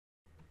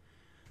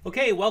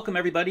Okay, welcome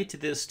everybody to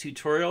this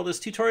tutorial. This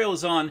tutorial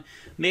is on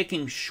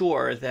making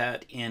sure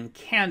that in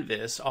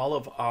Canvas all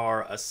of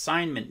our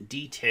assignment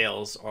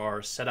details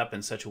are set up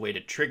in such a way to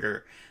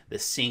trigger the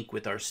sync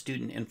with our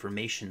student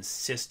information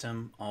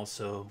system,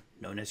 also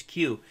known as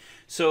Q.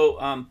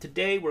 So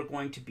today we're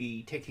going to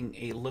be taking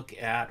a look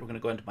at, we're going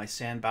to go into my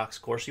sandbox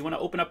course. You want to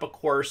open up a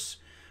course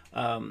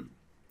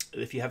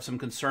if you have some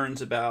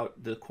concerns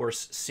about the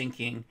course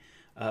syncing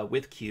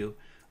with Q.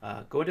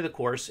 Go into the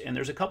course, and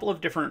there's a couple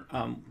of different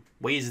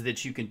ways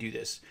that you can do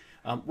this.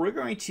 We're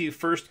going to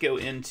first go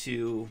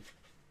into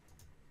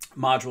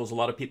modules. A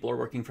lot of people are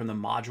working from the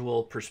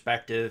module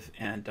perspective,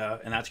 and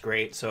that's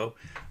great. So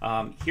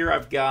here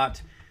I've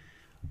got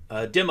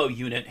a demo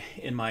unit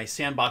in my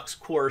sandbox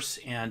course,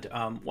 and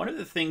one of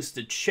the things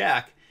to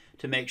check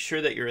to make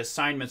sure that your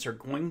assignments are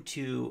going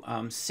to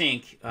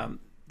sync,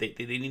 they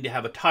need to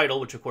have a title,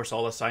 which of course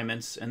all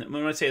assignments, and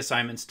when I say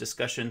assignments,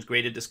 discussions,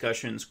 graded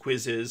discussions,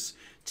 quizzes,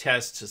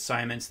 tests,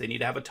 assignments, they need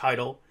to have a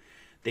title.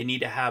 They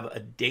need to have a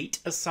date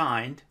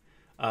assigned.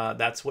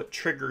 That's what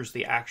triggers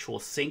the actual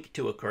sync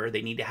to occur.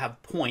 They need to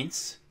have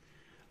points,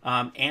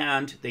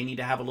 and they need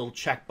to have a little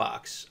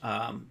checkbox,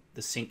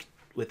 the sync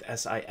with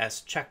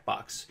SIS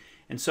checkbox.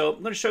 And so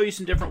I'm going to show you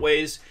some different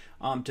ways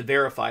to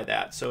verify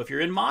that. So if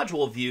you're in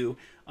module view,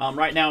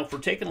 right now, if we're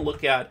taking a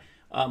look at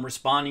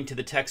responding to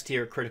the text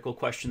here, critical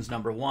questions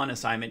 #1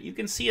 assignment, you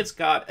can see it's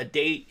got a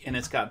date and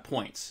it's got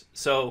points.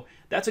 So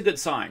that's a good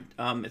sign.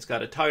 It's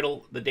got a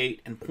title, the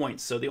date, and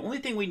points. So the only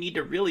thing we need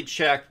to really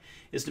check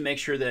is to make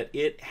sure that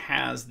it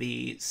has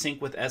the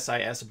sync with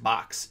SIS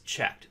box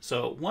checked.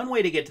 So one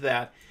way to get to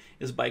that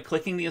is by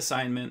clicking the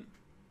assignment,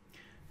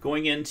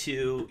 going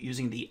into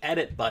using the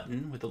edit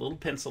button with the little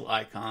pencil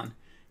icon,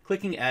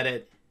 clicking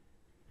edit,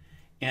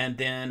 and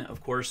then,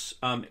 of course,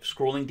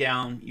 scrolling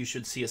down, you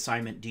should see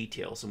assignment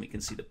details. And we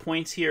can see the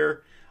points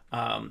here.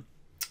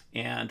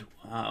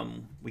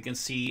 We can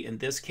see in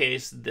this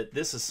case that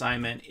this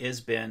assignment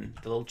has been,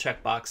 the little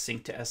checkbox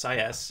sync to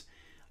SIS,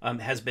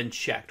 has been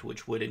checked,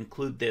 which would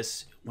include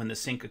this when the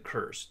sync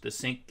occurs. The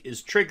sync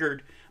is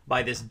triggered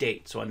by this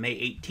date. So on May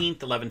 18th,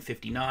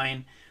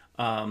 11:59,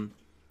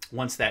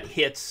 once that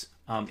hits,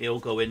 it'll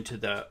go into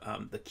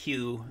the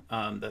queue,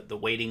 the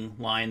waiting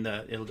line.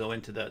 It'll go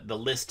into the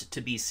list to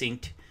be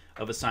synced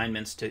of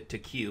assignments to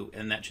queue,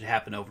 and that should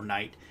happen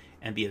overnight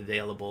and be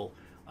available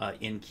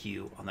in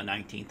queue on the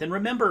 19th. And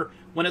remember,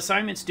 when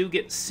assignments do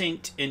get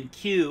synced in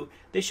queue,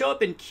 they show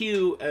up in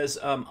queue as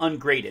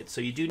ungraded.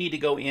 So you do need to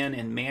go in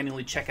and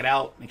manually check it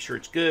out, make sure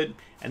it's good,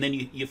 and then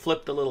you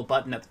flip the little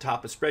button at the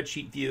top of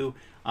spreadsheet view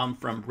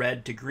from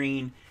red to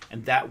green,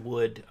 and that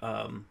would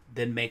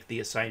then make the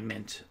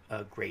assignment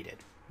graded.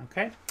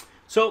 Okay,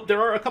 so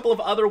there are a couple of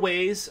other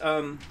ways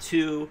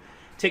to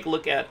take a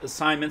look at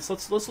assignments.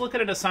 Let's look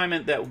at an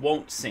assignment that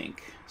won't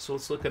sync. So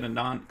let's look at a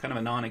kind of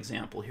a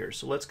non-example here.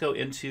 So let's go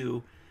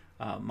into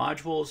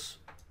modules.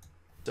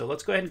 So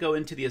let's go ahead and go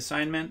into the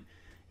assignment,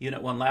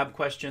 Unit 1 lab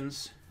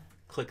questions,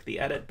 click the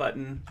edit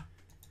button,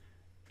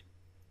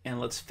 and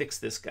let's fix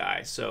this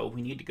guy. So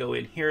we need to go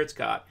in here. It's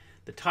got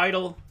the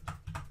title,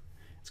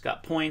 it's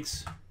got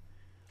points,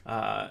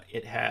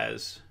 it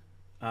has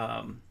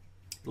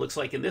looks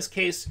like in this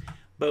case,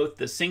 both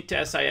the sync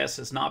to SIS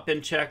has not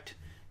been checked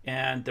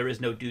and there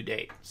is no due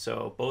date.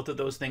 So both of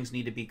those things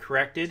need to be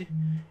corrected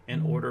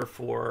in order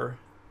for,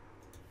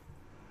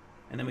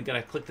 and then we got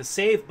to click the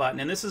save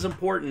button. And this is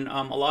important.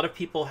 A lot of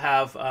people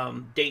have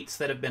dates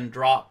that have been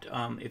dropped.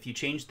 If you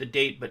change the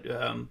date, but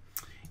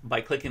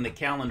by clicking the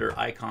calendar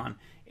icon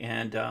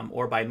and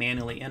or by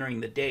manually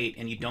entering the date,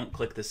 and you don't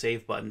click the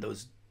save button,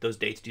 those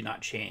dates do not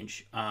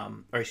change,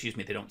 or excuse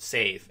me, they don't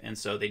save, and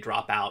so they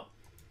drop out.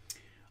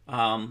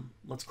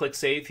 Let's click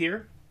save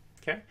here.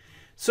 Okay.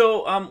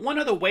 So one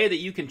other way that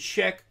you can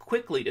check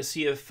quickly to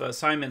see if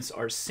assignments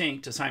are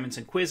synced, assignments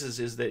and quizzes,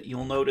 is that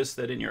you'll notice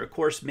that in your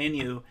course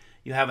menu,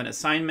 you have an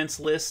assignments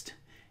list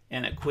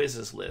and a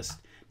quizzes list.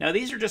 Now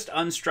these are just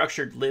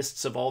unstructured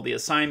lists of all the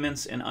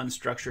assignments and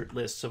unstructured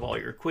lists of all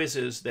your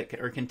quizzes that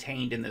are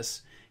contained in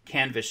this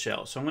Canvas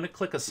shell. So I'm going to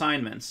click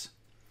assignments.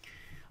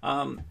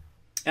 And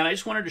I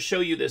just wanted to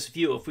show you this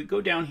view. If we go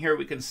down here,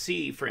 we can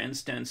see, for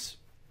instance,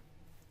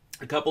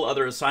 a couple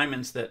other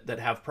assignments that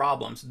have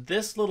problems.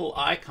 This little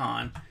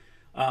icon,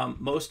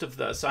 most of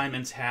the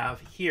assignments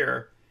have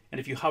here, and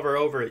if you hover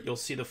over it, you'll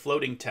see the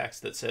floating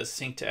text that says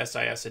Sync to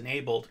SIS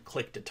enabled,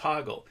 click to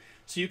toggle.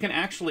 So you can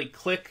actually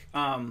click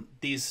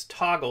these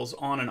toggles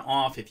on and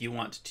off if you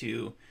want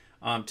to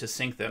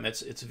sync them.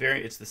 It's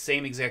the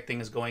same exact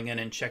thing as going in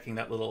and checking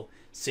that little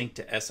Sync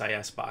to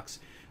SIS box.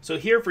 So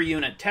here for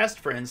unit test,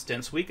 for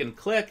instance, we can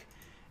click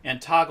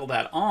and toggle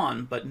that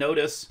on, but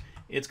notice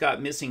it's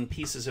got missing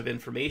pieces of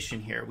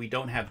information here. We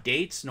don't have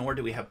dates, nor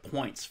do we have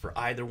points for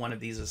either one of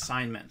these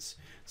assignments.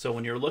 So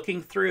when you're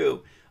looking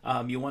through,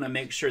 you want to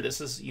make sure this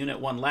is Unit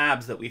 1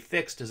 Labs that we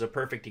fixed is a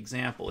perfect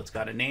example. It's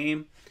got a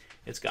name,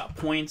 it's got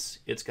points,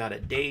 it's got a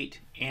date,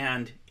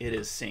 and it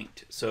is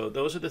synced. So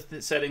those are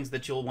the settings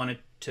that you'll want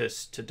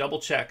to double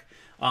check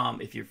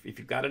if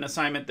you've got an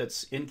assignment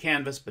that's in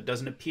Canvas but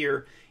doesn't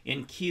appear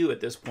in Q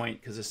at this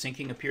point because the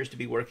syncing appears to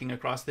be working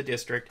across the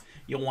district,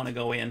 you'll want to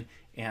go in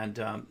and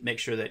make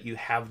sure that you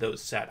have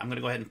those set. I'm going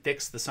to go ahead and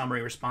fix the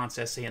summary response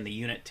essay and the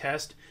unit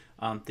test.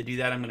 To do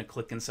that, I'm going to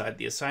click inside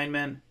the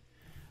assignment.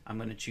 I'm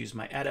going to choose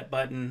my edit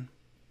button.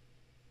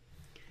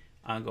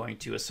 I'm going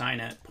to assign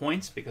it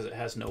points because it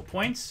has no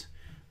points.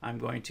 I'm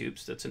going to,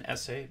 oops, that's an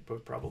essay,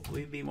 would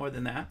probably be more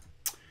than that.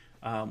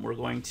 We're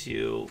going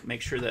to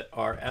make sure that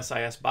our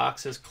SIS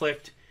box is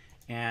clicked,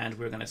 and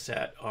we're going to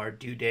set our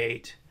due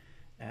date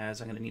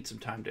as I'm going to need some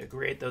time to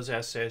grade those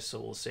essays,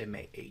 so we'll say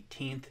May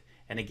 18th.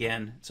 And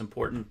again, it's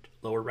important,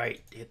 lower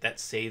right, hit that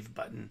save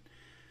button.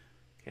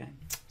 Okay,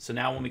 so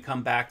now when we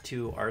come back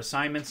to our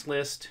assignments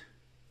list,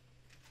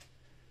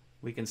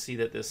 we can see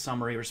that this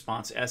summary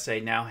response essay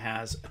now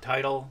has a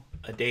title,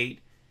 a date,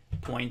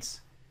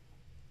 points,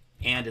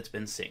 and it's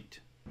been synced.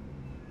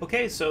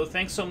 Okay, so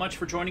thanks so much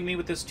for joining me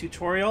with this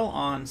tutorial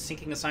on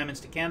syncing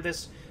assignments to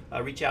Canvas.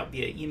 Reach out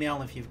via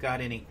email if you've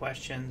got any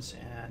questions,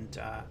 and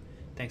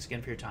thanks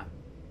again for your time.